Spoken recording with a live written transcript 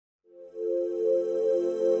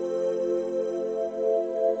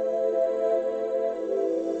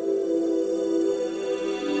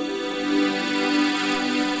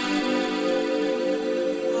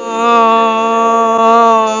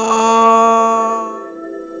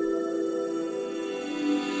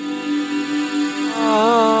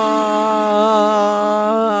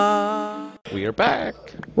back.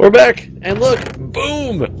 We're back, and look,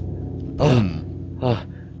 boom!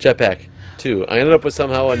 Jetpack 2. I ended up with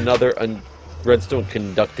somehow another redstone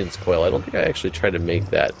conductance coil. I don't think I actually tried to make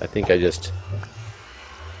that. I think I just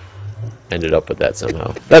ended up with that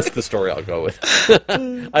somehow. That's the story I'll go with.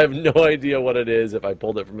 I have no idea what it is, if I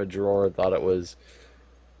pulled it from a drawer and thought it was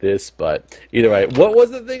this, but either way. What was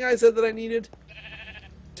the thing I said that I needed?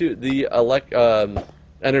 The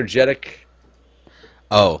energetic...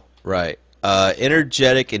 Oh, right.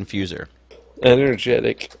 Energetic infuser.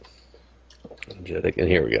 Energetic, and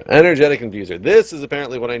here we go. Energetic infuser. This is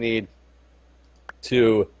apparently what I need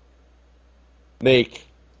to make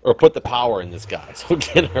or put the power in this guy. So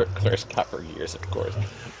get our first copper gears, of course.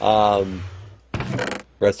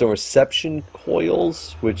 Redstone reception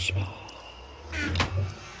coils, which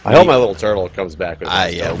I hope my little turtle comes back with.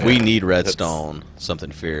 Yeah, we need redstone.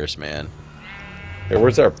 Something fierce, man. Here,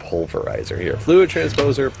 where's our pulverizer here? Fluid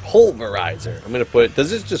transposer, pulverizer. I'm gonna put. Does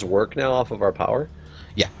this just work now off of our power?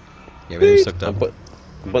 Yeah. Yeah, everything's hooked up.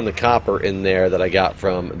 I'm putting the copper in there that I got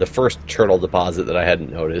from the first turtle deposit that I hadn't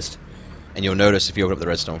noticed. And you'll notice if you open up the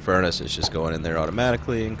redstone furnace, it's just going in there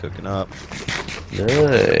automatically and cooking up.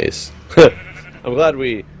 Nice. I'm glad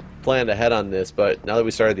we planned ahead on this, but now that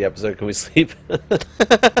we started the episode, can we sleep? I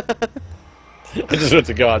just went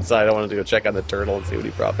to go outside. I wanted to go check on the turtle and see what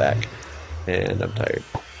he brought back. And I'm tired.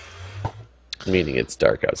 Meaning it's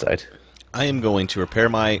dark outside. I am going to repair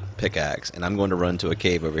my pickaxe, and I'm going to run to a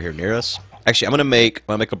cave over here near us. Actually, I'm gonna make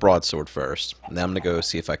a broadsword first, and then I'm gonna go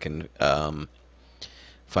see if I can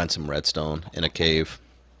find some redstone in a cave,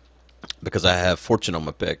 because I have fortune on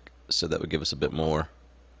my pick, so that would give us a bit more.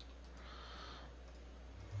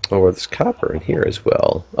 Oh, well, there's copper in here as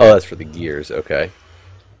well. Oh, that's for the gears. Okay,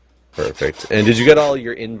 perfect. And did you get all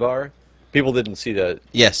your invar? People didn't see that.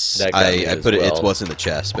 Yes, I put it. Well. It was in the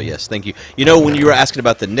chest, but yes, thank you. You know, when you were asking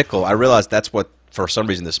about the nickel, I realized that's what, for some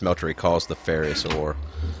reason, the smeltery calls the ferrous ore.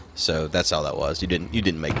 So that's how that was. You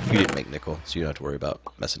didn't make nickel, so you don't have to worry about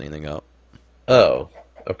messing anything up. Oh,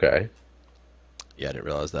 okay. Yeah, I didn't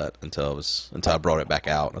realize that until I brought it back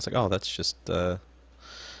out. And I was like, oh, that's just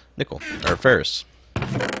nickel or ferrous.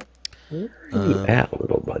 Where are you at,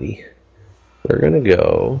 little buddy? We're gonna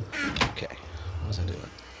go. Okay, what was I doing?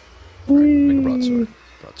 Make a broadsword.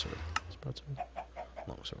 Broadsword.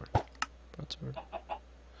 Longsword. Broadsword.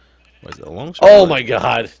 What is it, a longsword? Oh my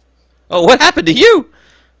god! Oh, what happened to you?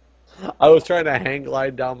 I was trying to hang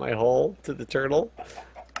glide down my hole to the turtle,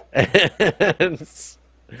 and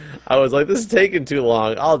I was like, this is taking too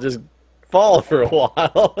long. I'll just fall for a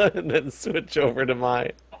while and then switch over to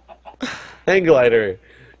my hang glider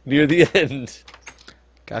near the end.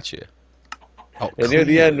 Gotcha. Oh, and near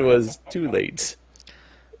the end was too late.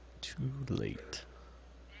 Too late.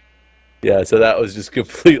 Yeah, so that was just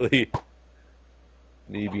completely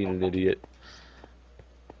me being an idiot.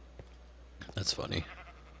 That's funny.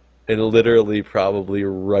 And literally probably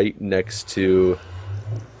right next to...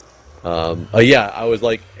 oh yeah, I was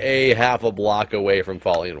like half a block away from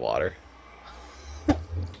falling in water.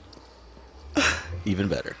 Even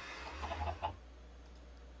better.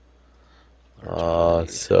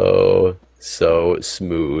 So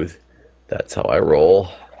smooth. That's how I roll.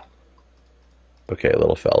 Okay,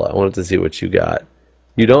 little fella, I wanted to see what you got.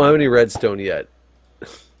 You don't have any redstone yet.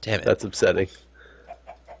 Damn it. That's upsetting.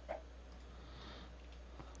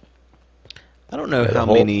 I don't know how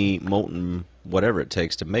many molten whatever it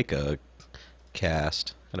takes to make a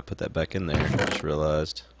cast. Gotta put that back in there. I just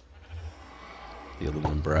realized the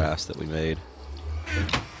aluminum brass that we made.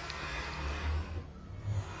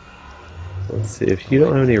 Let's see, if you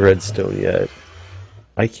don't have any redstone yet,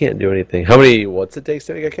 I can't do anything. How many, what's it takes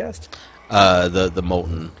to make a cast? The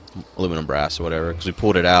molten aluminum brass or whatever, because we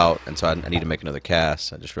pulled it out, and so I need to make another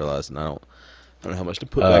cast. I just realized, and I don't know how much to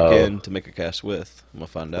put back in to make a cast with. I'm gonna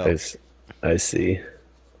find out. I see. I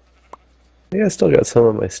think I still got some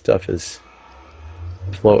of my stuff is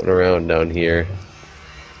floating around down here.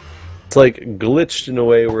 It's like glitched in a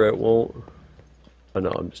way where it won't. Oh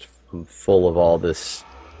no, I'm full of all this.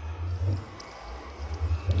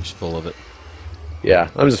 Just full of it. Yeah,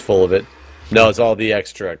 I'm just full of it. No, it's all the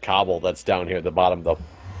extra cobble that's down here at the bottom of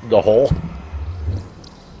the hole.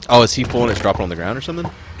 Oh, is he full and it's dropping on the ground or something?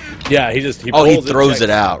 Yeah, he throws it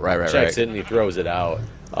out. Right. Checks it and he throws it out.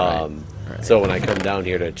 Right. So when I come down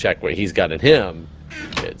here to check what he's got in him,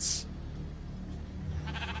 it's...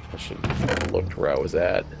 I should have looked where I was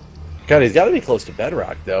at. God, he's got to be close to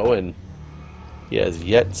bedrock, though, and he has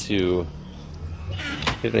yet to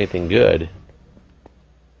get anything good.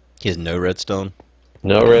 He has no redstone?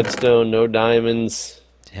 No redstone, no diamonds.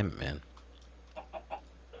 Damn it, man.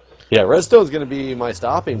 Yeah, redstone's going to be my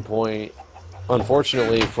stopping point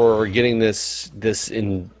unfortunately, for getting this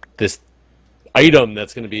item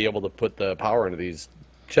that's going to be able to put the power into these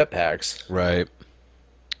jetpacks. Right.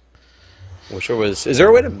 Wish there was. Is there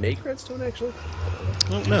a way to make redstone actually? I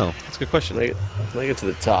don't know. That's a good question. When I get to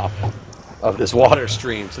the top of this water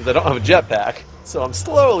stream, since I don't have a jetpack, so I'm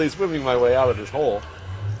slowly swimming my way out of this hole.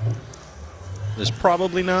 There's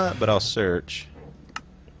probably not, but I'll search.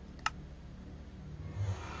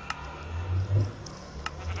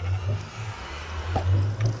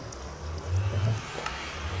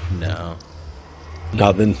 No.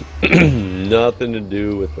 Nothing. Nothing to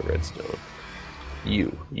do with the redstone.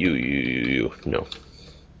 You. No.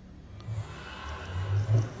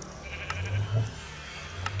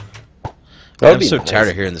 I'm so tired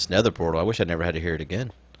of hearing this nether portal. I wish I never had to hear it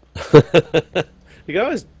again. You can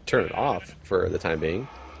always turn it off for the time being.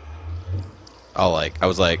 Oh, I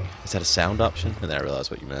was like, is that a sound option? And then I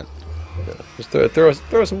realized what you meant. Yeah, just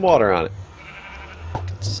throw some water on it.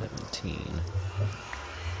 17.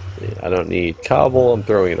 Yeah, I don't need cobble. I'm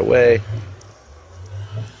throwing it away.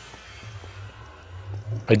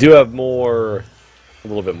 I do have a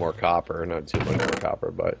little bit more copper. Not too much more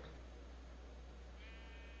copper, but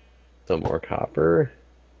some more copper.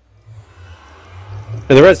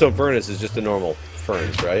 And the redstone furnace is just a normal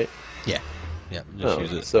furnace, right? Yeah. Just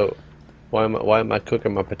use it. So why am I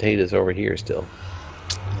cooking my potatoes over here still?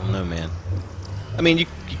 I don't know, man. I mean, you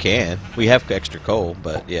can. We have extra coal,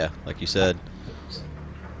 but yeah, like you said,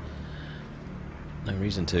 no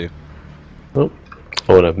reason to. Oh,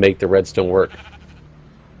 I want to make the redstone work.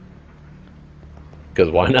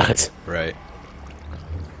 Because why not? Right.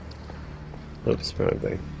 Oops, wrong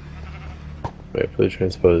thing. Wait, for the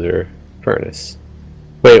transposer furnace.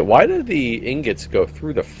 Wait, why did the ingots go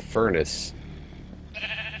through the furnace?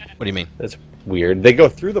 What do you mean? That's weird. They go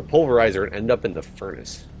through the pulverizer and end up in the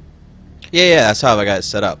furnace. Yeah, that's how I got it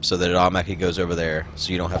set up, so that it automatically goes over there,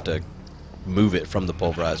 so you don't have to move it from the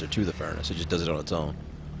pulverizer to the furnace. It just does it on its own.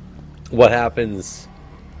 What happens?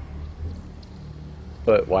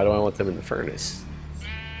 But why do I want them in the furnace?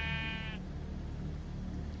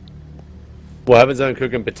 What happens when I'm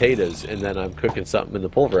cooking potatoes and then I'm cooking something in the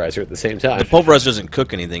pulverizer at the same time? The pulverizer doesn't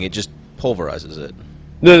cook anything; it just pulverizes it.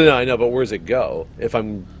 No, I know, but where's it go? It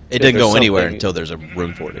didn't go anywhere until there's a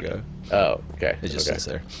room for it to go. Oh, okay. It just sits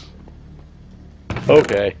there.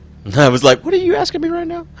 Okay. I was like, "What are you asking me right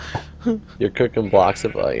now?" You're cooking blocks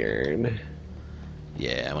of iron.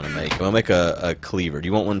 Yeah, I want to make a cleaver. Do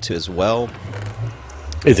you want one too as well?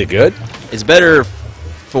 Is it good? It's better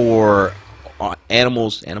for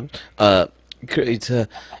animals.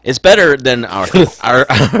 It's better than our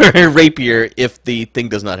rapier if the thing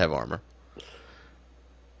does not have armor.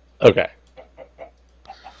 Okay.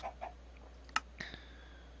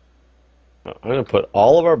 I'm going to put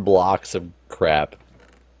all of our blocks of crap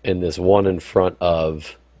in this one in front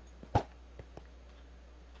of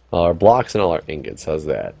all our blocks and all our ingots. How's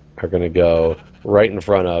that? Are going to go right in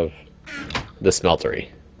front of the smeltery.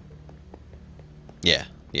 Yeah,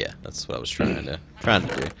 that's what I was trying to do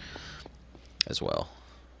as well.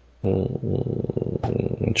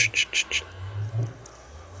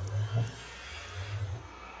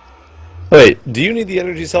 Wait, do you need the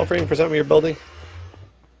energy cell frame for something you're building?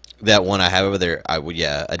 That one I have over there, I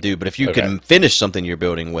do. But if you can finish something you're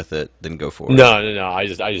building with it, then go for it. No. I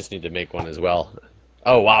just need to make one as well.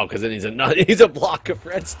 Oh wow, because it needs a block of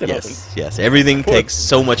redstone. Yes. Everything takes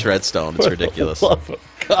so much redstone. It's ridiculous. For the love of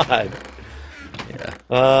God. Yeah.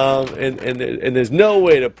 And there's no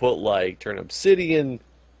way to put turn obsidian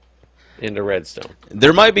into redstone.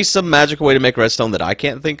 There might be some magical way to make redstone that I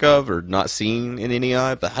can't think of or not seen in any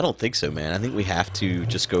eye, but I don't think so, man. I think we have to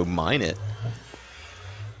just go mine it.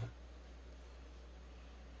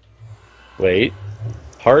 Wait.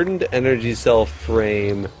 Hardened energy cell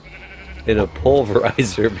frame in a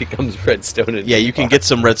pulverizer becomes redstone. Yeah, you can get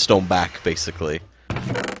some redstone back, basically.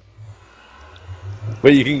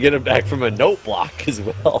 But you can get it back from a note block as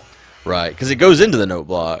well. Right, because it goes into the note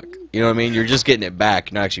block. You know what I mean? You're just getting it back,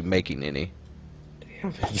 you're not actually making any.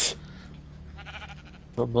 Damn it.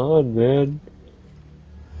 Come on, man.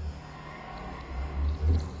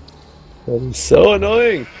 That is so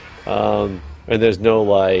annoying. And there's no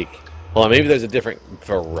well, maybe there's a different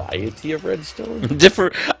variety of redstone.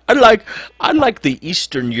 Different. I like the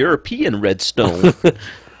Eastern European redstone.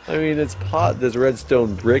 I mean, there's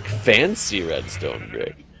redstone brick, fancy redstone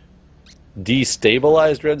brick,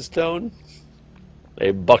 destabilized redstone,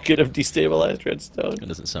 a bucket of destabilized redstone. It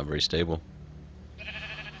doesn't sound very stable.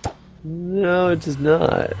 No, it does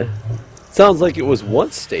not. It sounds like it was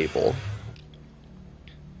once stable,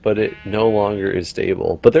 but it no longer is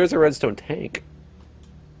stable. But there's a redstone tank.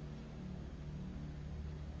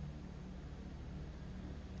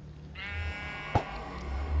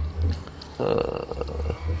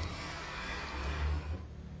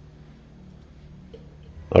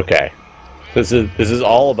 Okay. This is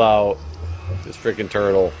all about this freaking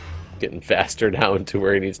turtle getting faster down to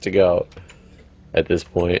where he needs to go at this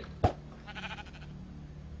point.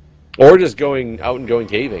 Or just going out and going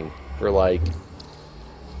caving for like...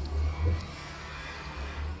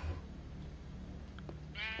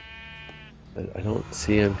 I don't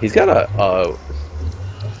see him. He's got a...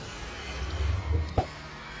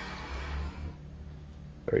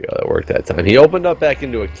 There we go, that worked that time. He opened up back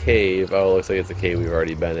into a cave. Oh, it looks like it's a cave we've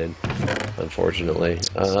already been in, unfortunately.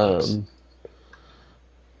 It's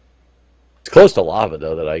close to lava,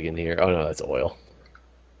 though, that I can hear. Oh, no, that's oil.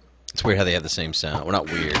 It's weird how they have the same sound. Well, not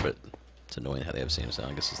weird, but it's annoying how they have the same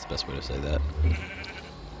sound. I guess it's the best way to say that.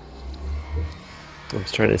 I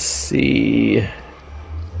was trying to see...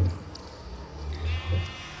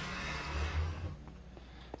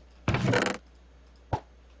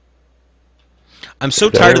 I'm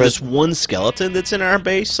so tired of this one skeleton that's in our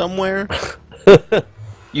base somewhere.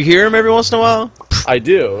 You hear him every once in a while? I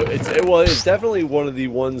do. It's definitely one of the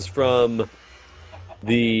ones from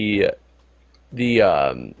the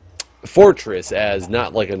fortress, as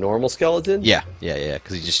not like a normal skeleton. Yeah.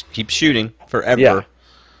 Because he just keeps shooting forever. Yeah.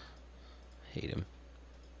 Hate him.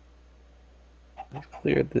 I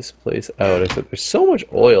cleared this place out. Except there's so much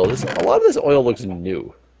oil. A lot of this oil looks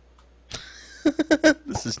new.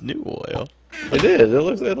 This is new oil. It is.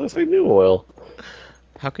 It looks like new oil.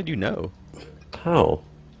 How could you know? How?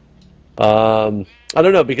 I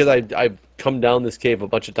don't know, because I've come down this cave a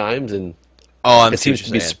bunch of times and it seems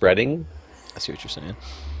to be spreading. I see what you're saying.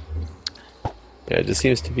 Yeah, it just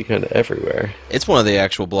seems to be kind of everywhere. It's one of the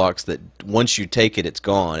actual blocks that once you take it, it's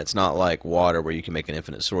gone. It's not like water where you can make an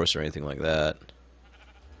infinite source or anything like that.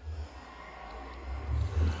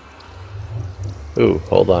 Ooh,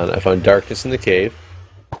 hold on. I found darkness in the cave.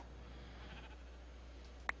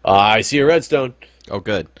 I see a redstone. Oh,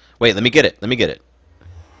 good. Wait, let me get it. Let me get it.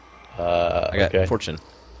 I got okay. fortune.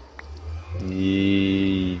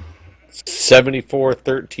 74,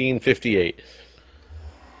 13, 58.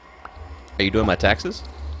 Are you doing my taxes?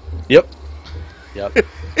 Yep. Yep.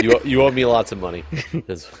 you owe me lots of money.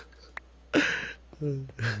 Alright,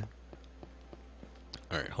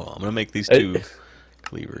 hold on. I'm going to make these two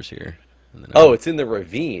cleavers here. And then oh, it's in the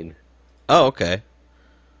ravine. Oh, okay.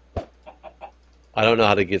 I don't know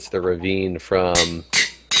how to get to the ravine from...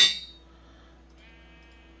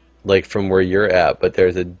 like from where you're at, but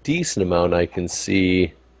there's a decent amount I can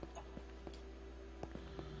see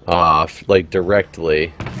off, like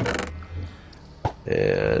directly.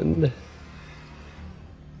 And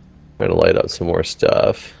trying to light up some more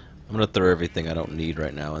stuff. I'm gonna throw everything I don't need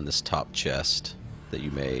right now in this top chest that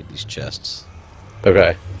you made, these chests.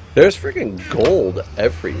 Okay. There's freaking gold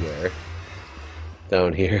everywhere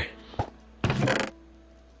down here.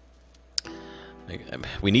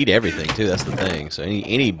 We need everything too, that's the thing. So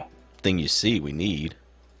anything you see, we need.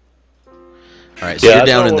 Alright, so you're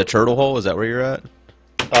down in the turtle hole, is that where you're at?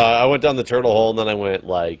 I went down the turtle hole and then I went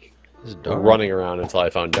like dark? running around until I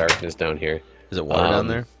found darkness down here. Is it water down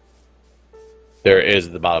there? There is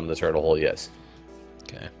at the bottom of the turtle hole, yes.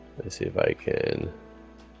 Okay. Let's see if I can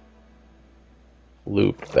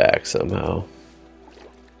loop back somehow.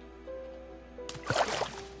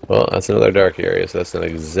 Well, that's another dark area, so that's not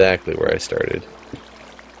exactly where I started.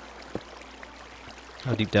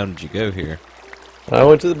 How deep down did you go here? I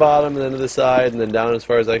went to the bottom and then to the side and then down as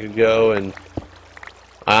far as I could go, and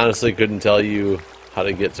I honestly couldn't tell you how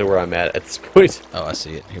to get to where I'm at this point. Oh, I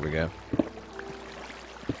see it. Here we go.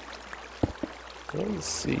 I don't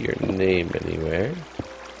see your name anywhere.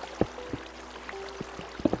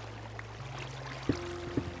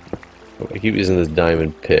 Oh, I keep using this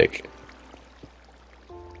diamond pick.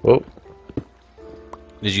 Whoa.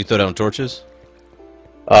 Did you throw down torches?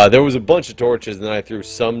 There was a bunch of torches, and then I threw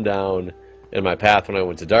some down in my path when I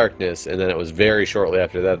went to darkness, and then it was very shortly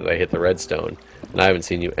after that that I hit the redstone. And I haven't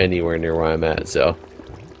seen you anywhere near where I'm at, so...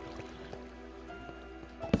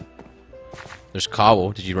 There's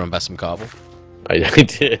cobble. Did you run by some cobble? I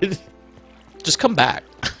did. Just come back.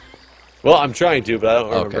 Well, I'm trying to, but I don't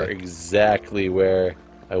remember exactly where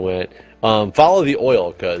I went. Follow the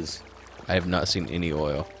oil, because... I have not seen any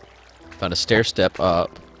oil. Found a stair step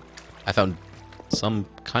up. I found some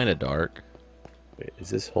kind of dark. Wait, is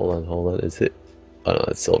this... Hold on. Is it... Oh, no,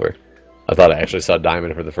 that's silver. I thought I actually saw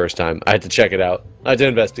diamond for the first time. I had to check it out. I had to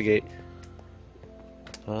investigate.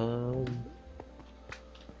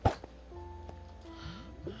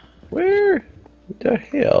 Where the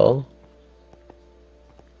hell?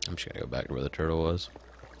 I'm just gonna go back to where the turtle was.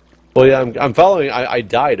 Well, yeah, I'm following. I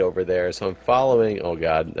died over there, so I'm following. Oh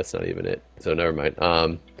God, that's not even it. So never mind.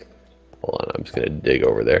 Hold on, I'm just gonna dig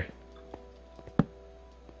over there.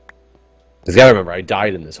 Just gotta remember, I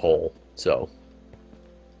died in this hole, so.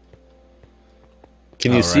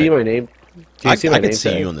 Can you see my name? Can you see my I can name see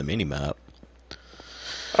tag? you on the mini map.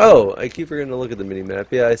 Oh, I keep forgetting to look at the mini map.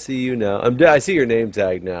 Yeah, I see you now. I see your name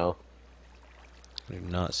tag now. I do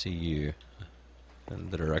not see you in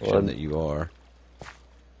the direction that you are.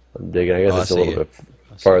 I'm digging. I guess it's a little bit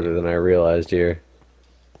farther than I realized here.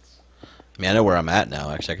 I mean, I know where I'm at now.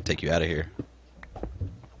 Actually, I can take you out of here.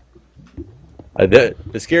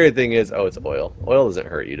 The scary thing is, oh, it's oil. Oil doesn't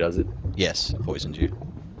hurt you, does it? Yes, it poisoned you.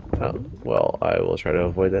 Oh, well, I will try to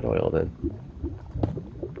avoid that oil then.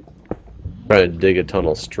 Trying to dig a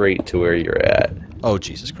tunnel straight to where you're at. Oh,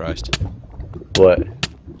 Jesus Christ. What?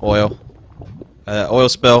 Oil. Oil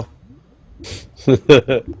spill.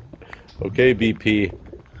 Okay, BP.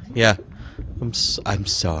 Yeah. I'm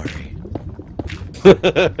sorry.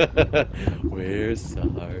 We're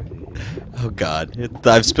sorry. Oh God,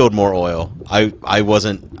 I've spilled more oil. I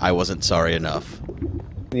wasn't sorry enough.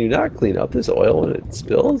 Can you not clean up this oil when it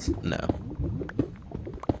spills? No.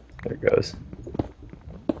 There it goes.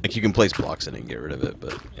 Like you can place blocks in it and get rid of it,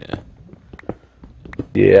 but yeah.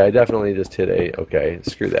 Yeah, I definitely just hit a... Okay,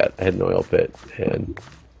 screw that. I had an oil pit, and...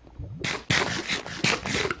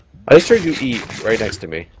 I just heard you eat right next to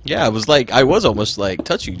me. Yeah, I was almost like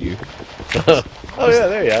touching you. Oh yeah,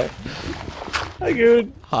 there you are. Hi,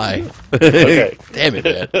 Guude. Hi. Okay. Damn it,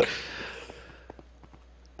 man.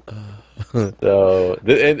 So,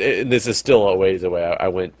 and this is still a ways away. I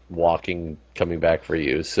went walking, coming back for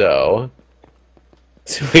you, so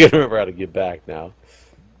we gotta remember how to get back now.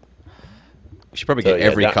 We should probably get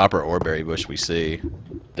every copper ore berry bush we see.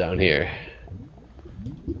 Down here.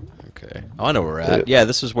 Okay. Oh, I know where we're at. Yeah,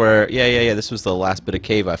 this is where... Yeah. This was the last bit of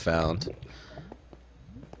cave I found.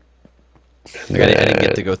 I didn't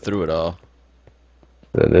get to go through it all.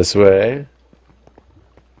 Then this way.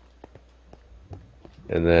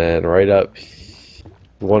 And then right up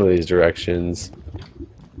one of these directions.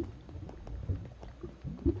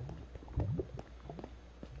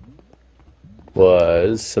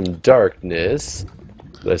 Was some darkness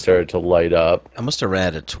that I started to light up. I must have ran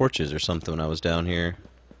out of torches or something when I was down here.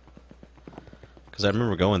 Because I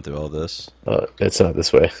remember going through all this. It's not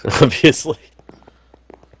this way, obviously.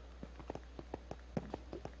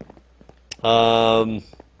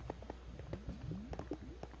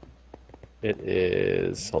 It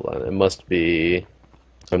is... Hold on. It must be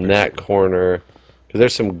from that corner. Because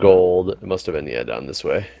there's some gold. It must have been, yeah, down this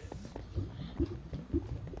way.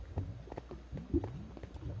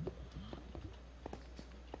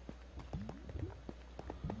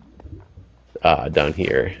 Down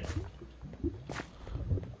here.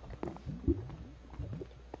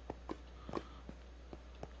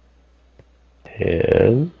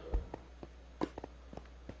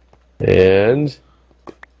 And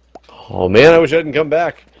oh man, I wish I hadn't come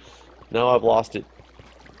back. Now I've lost it.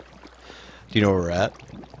 Do you know where we're at?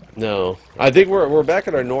 No, I think we're back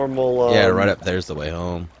at our normal. Yeah, right up there's the way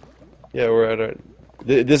home. Yeah, we're at our.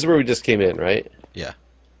 This is where we just came in, right? Yeah.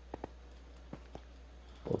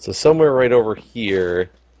 Well, so somewhere right over here,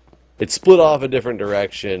 it split off a different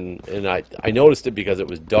direction, and I noticed it because it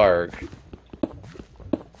was dark.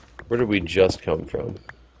 Where did we just come from?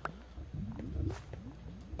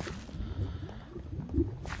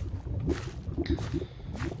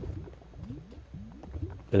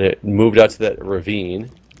 And it moved out to that ravine.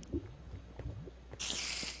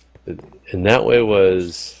 And that way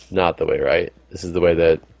was not the way, right? This is the way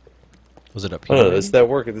that... Was it up here? Oh, no, this is that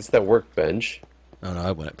workbench. Oh, no,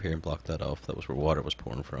 I went up here and blocked that off. That was where water was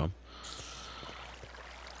pouring from.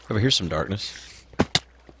 Over here's some darkness.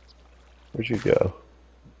 Where'd you go?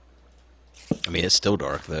 I mean, it's still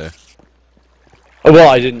dark there. Oh, well,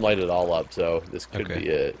 I didn't light it all up, so this could be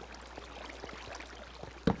it.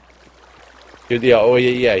 Here, oh,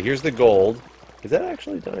 yeah, here's the gold. Is that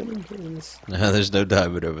actually diamonds? No, there's no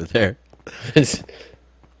diamond over there. Here's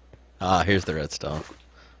the redstone.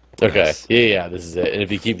 Okay, Nice. yeah, this is it. And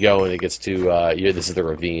if you keep going, it gets to, this is the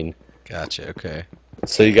ravine. Gotcha, okay.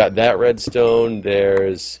 So you got that redstone,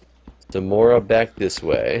 there's some more up back this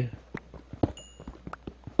way.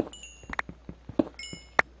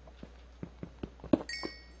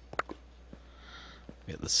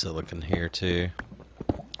 Get the silicon here, too.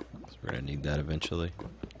 We're gonna need that eventually.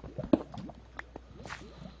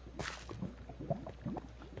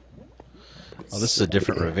 Oh, this is a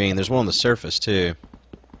different ravine. There's one on the surface, too.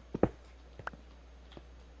 Oh,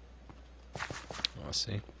 I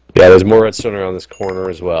see. Yeah, there's more redstone around this corner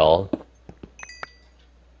as well.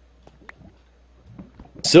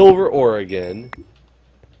 Silver ore again.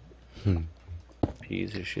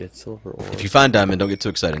 Piece of shit, silver ore. If you find diamond, don't get too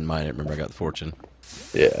excited and mine it. Remember, I got the fortune.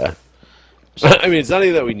 Yeah. I mean, it's not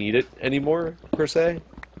even that we need it anymore, per se.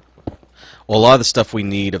 Well, a lot of the stuff we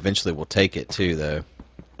need eventually will take it, too, though.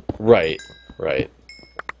 Right, right.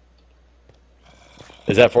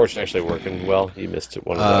 Is that fortune actually working well? You missed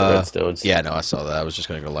one of the redstones. Yeah, no, I saw that. I was just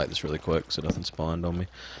going to go light this really quick so nothing spawned on me.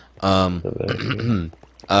 I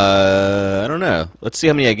don't know. Let's see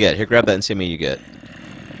how many I get. Here, grab that and see how many you get.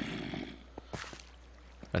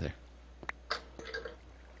 Right there.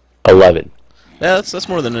 11. Yeah, that's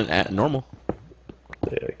more than normal.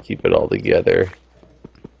 Yeah, keep it all together.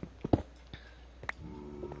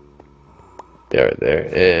 Yeah, right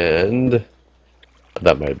there. And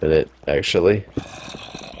that might have been it, actually.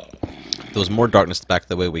 There was more darkness back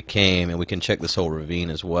the way we came, and we can check this whole ravine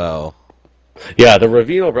as well. Yeah, the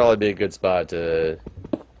ravine will probably be a good spot to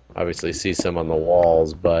obviously see some on the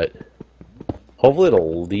walls, but hopefully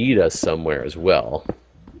it'll lead us somewhere as well.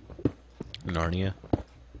 Narnia.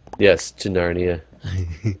 Yes, to Narnia.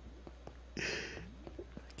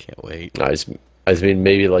 Can't wait. I just mean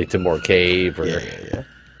maybe like to more cave or Yeah.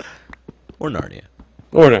 Or Narnia.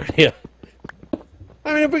 or Narnia.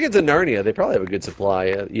 I mean, if we get to Narnia, they probably have a good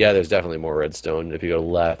supply. Yeah, there's definitely more redstone if you go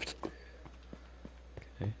left.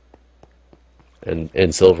 Okay.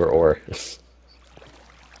 And silver ore.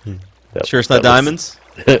 Yep, Sure it's not diamonds?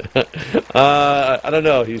 I don't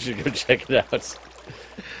know. You should go check it out.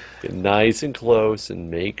 Get nice and close and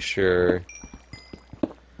make sure.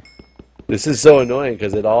 This is so annoying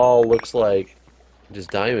because it all looks like just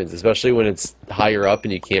diamonds, especially when it's higher up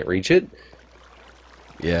and you can't reach it.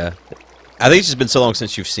 Yeah. I think it's just been so long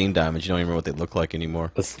since you've seen diamonds, you don't even remember what they look like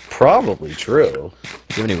anymore. That's probably true.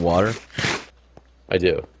 Do you have any water? I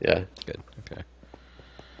do, yeah. Good, okay.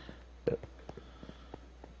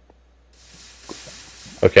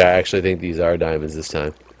 Okay, I actually think these are diamonds this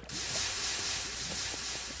time.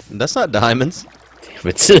 That's not diamonds. Damn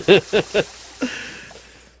it.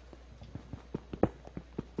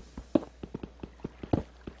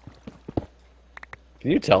 Can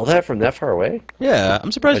you tell that from that far away? Yeah,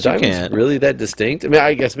 I'm surprised you diamonds can't. really that distinct? I mean,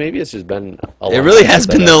 I guess maybe it's just been a long It really time has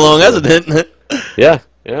since been I've that long, actually hasn't it? Yeah,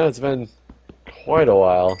 it's been quite a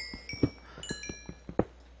while.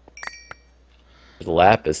 There's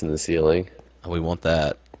lapis in the ceiling. Oh, we want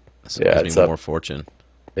that. So Yeah, gives it's me up more fortune.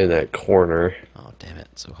 in that corner. Oh, damn it.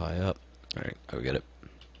 So high up. Alright, I'll get it.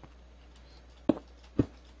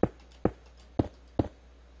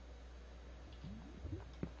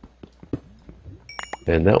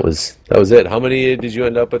 And that was it. How many did you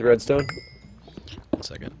end up with redstone? 1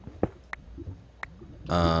 second.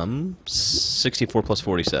 64 plus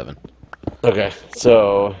 47. Okay,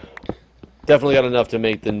 so definitely got enough to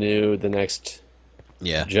make the next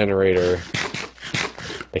Yeah. generator.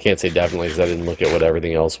 I can't say definitely because I didn't look at what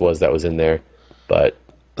everything else was that was in there, but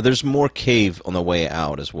But there's more cave on the way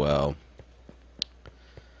out as well.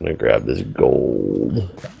 I'm gonna grab this gold.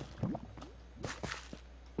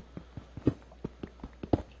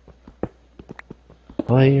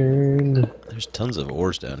 Iron. There's tons of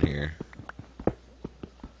ores down here.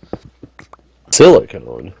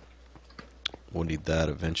 Silicone. We'll need that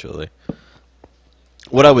eventually.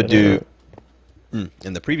 What I would do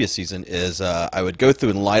in the previous season is I would go through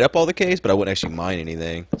and light up all the caves, but I wouldn't actually mine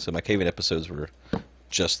anything. So my caving episodes were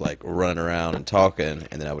just like running around and talking,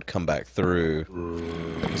 and then I would come back through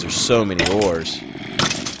because there's so many ores.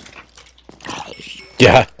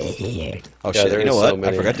 Yeah. Oh shit! there You know is what? so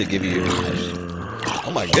many. I forgot to give you.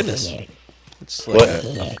 Oh my goodness! It's like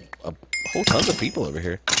a whole tons of people over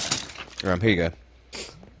here. Here you go.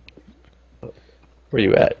 Where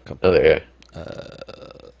you at? Oh, there you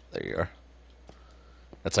There you are.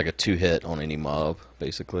 That's like a 2-hit on any mob,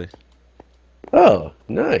 basically. are. Oh,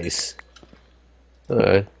 nice.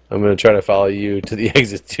 Alright. I'm going to try to follow you to the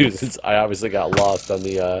exit, too, since I obviously got lost on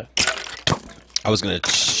the, I was gonna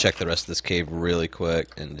check the rest of this cave really quick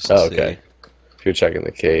and just Oh, see, okay. If you're checking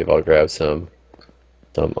the cave, I'll grab some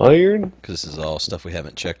iron. because this is all stuff we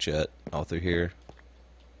haven't checked yet, all through here.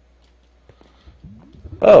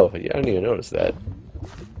 Oh, yeah, I didn't even notice that.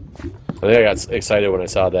 I think I got excited when I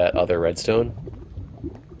saw that other redstone.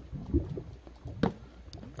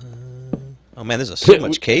 Oh man, there's so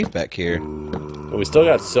much cave back here. And we still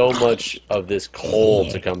got so much of this coal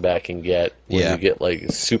to come back and get when Yeah. you get,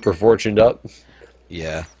 like, super fortuned up.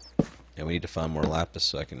 Yeah. And we need to find more lapis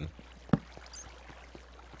so I can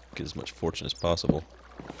get as much fortune as possible.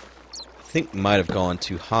 I think might have gone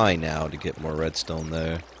too high now to get more redstone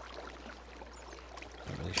though.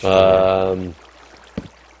 Not really sure.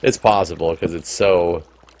 It's possible because it's so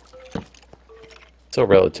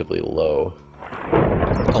relatively low.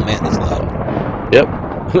 Oh man, that's loud. Yep.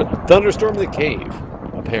 Thunderstorm the cave,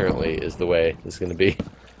 apparently, is the way it's going to be.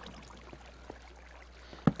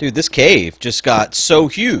 Dude, this cave just got so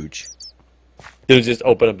huge. It was just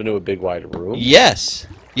open up into a big wide room. Yes.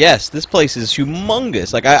 Yes, this place is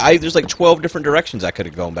humongous. Like, there's like 12 different directions I could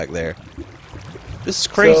have gone back there. This is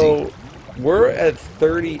crazy. So, we're at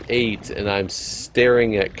 38, and I'm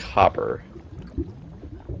staring at copper.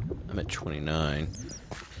 I'm at 29.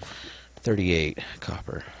 38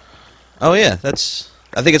 copper. Oh yeah, that's.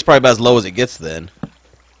 I think it's probably about as low as it gets then,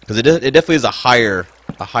 because it definitely is a higher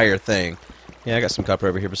thing. Yeah, I got some copper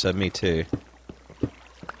over here beside me too.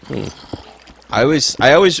 I always,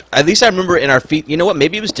 at least I remember in our feed. You know what?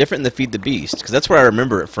 Maybe it was different in the Feed the Beast, because that's where I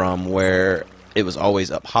remember it from, where it was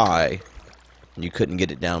always up high, and you couldn't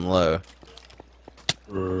get it down low.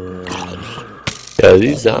 Yeah,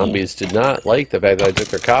 these zombies did not like the fact that I took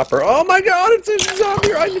their copper. Oh my god, it's a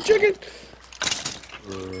zombie riding a chicken!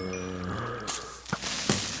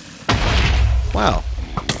 Wow.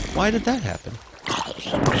 Why did that happen?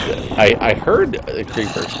 I heard a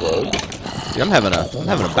creeper explode. Dude, I'm having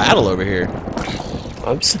a battle over here.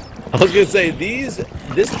 I was gonna say this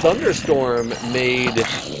thunderstorm made.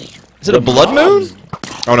 Is it a blood moon?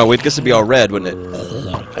 Oh no, wait, this would be all red, wouldn't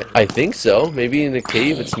it? I think so. Maybe in the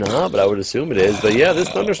cave it's not, but I would assume it is. But yeah, this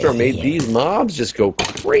thunderstorm made these mobs just go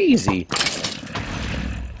crazy.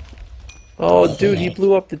 Oh, dude, he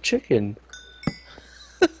blew up the chicken.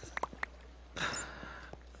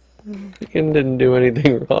 Chicken didn't do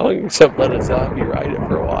anything wrong except let a zombie ride it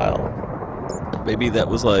for a while. Maybe that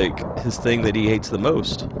was like his thing that he hates the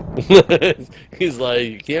most. He's like,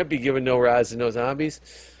 you can't be giving no rides to no zombies.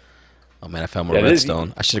 Oh man, I found more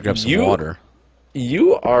redstone. I should have grabbed some water.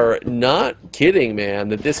 You are not kidding, man,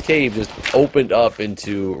 that this cave just opened up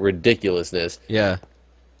into ridiculousness. Yeah.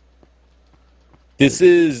 This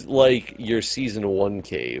is like your Season 1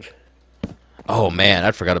 cave. Oh man,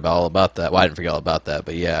 I forgot all about that. Well, I didn't forget all about that,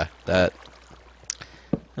 but yeah, that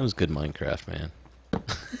was good Minecraft, man.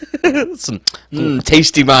 some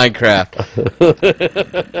tasty Minecraft.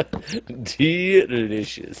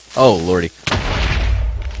 Delicious. Oh lordy.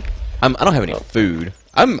 I don't have any food.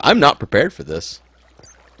 I'm not prepared for this.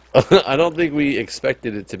 I don't think we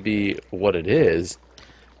expected it to be what it is.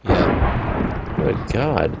 Yeah. Good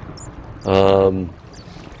God.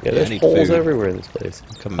 Yeah, there's holes food everywhere in this place.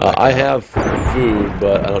 I have food,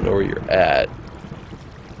 but I don't know where you're at.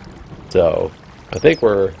 So, I think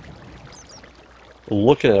we're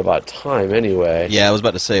looking at about time anyway. Yeah, I was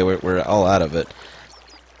about to say we're all out of it.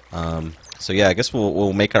 So yeah, I guess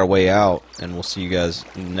we'll make our way out, and we'll see you guys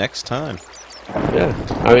next time. Yeah,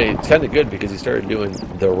 I mean it's kind of good because he started doing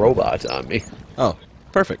the robot on me. Oh,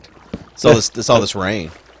 perfect. So this rain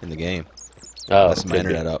in the game. Oh, that's my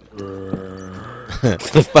internet up.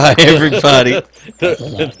 Bye everybody.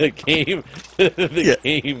 the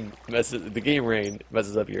game rain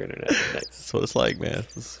messes up your internet. Nice. That's what it's like, man.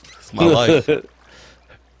 It's my life.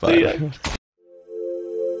 Bye.